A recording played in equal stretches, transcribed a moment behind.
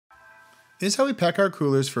Here's how we pack our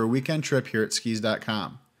coolers for a weekend trip here at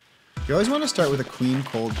skis.com. You always want to start with a clean,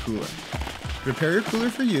 cold cooler. To prepare your cooler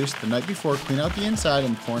for use, the night before clean out the inside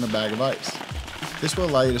and pour in a bag of ice. This will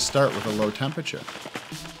allow you to start with a low temperature.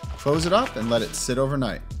 Close it up and let it sit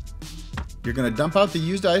overnight. You're going to dump out the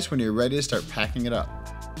used ice when you're ready to start packing it up.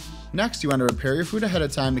 Next, you want to prepare your food ahead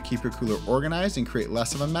of time to keep your cooler organized and create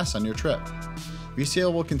less of a mess on your trip.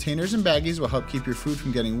 Resealable containers and baggies will help keep your food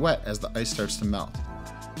from getting wet as the ice starts to melt.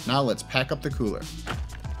 Now let's pack up the cooler.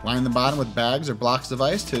 Line the bottom with bags or blocks of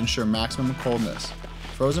ice to ensure maximum coldness.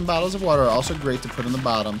 Frozen bottles of water are also great to put on the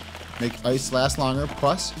bottom, make ice last longer,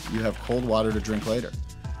 plus you have cold water to drink later.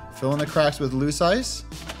 Fill in the cracks with loose ice,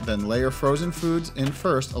 then layer frozen foods in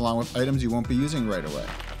first along with items you won't be using right away.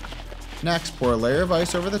 Next, pour a layer of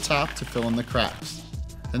ice over the top to fill in the cracks.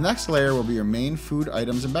 The next layer will be your main food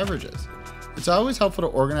items and beverages. It's always helpful to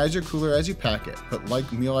organize your cooler as you pack it, put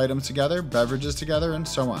like meal items together, beverages together, and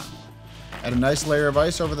so on. Add a nice layer of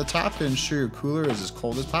ice over the top to ensure your cooler is as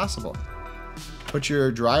cold as possible. Put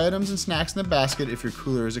your dry items and snacks in the basket if your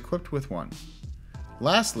cooler is equipped with one.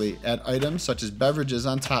 Lastly, add items such as beverages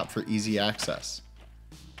on top for easy access.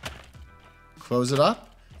 Close it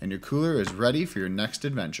up, and your cooler is ready for your next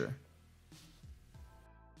adventure.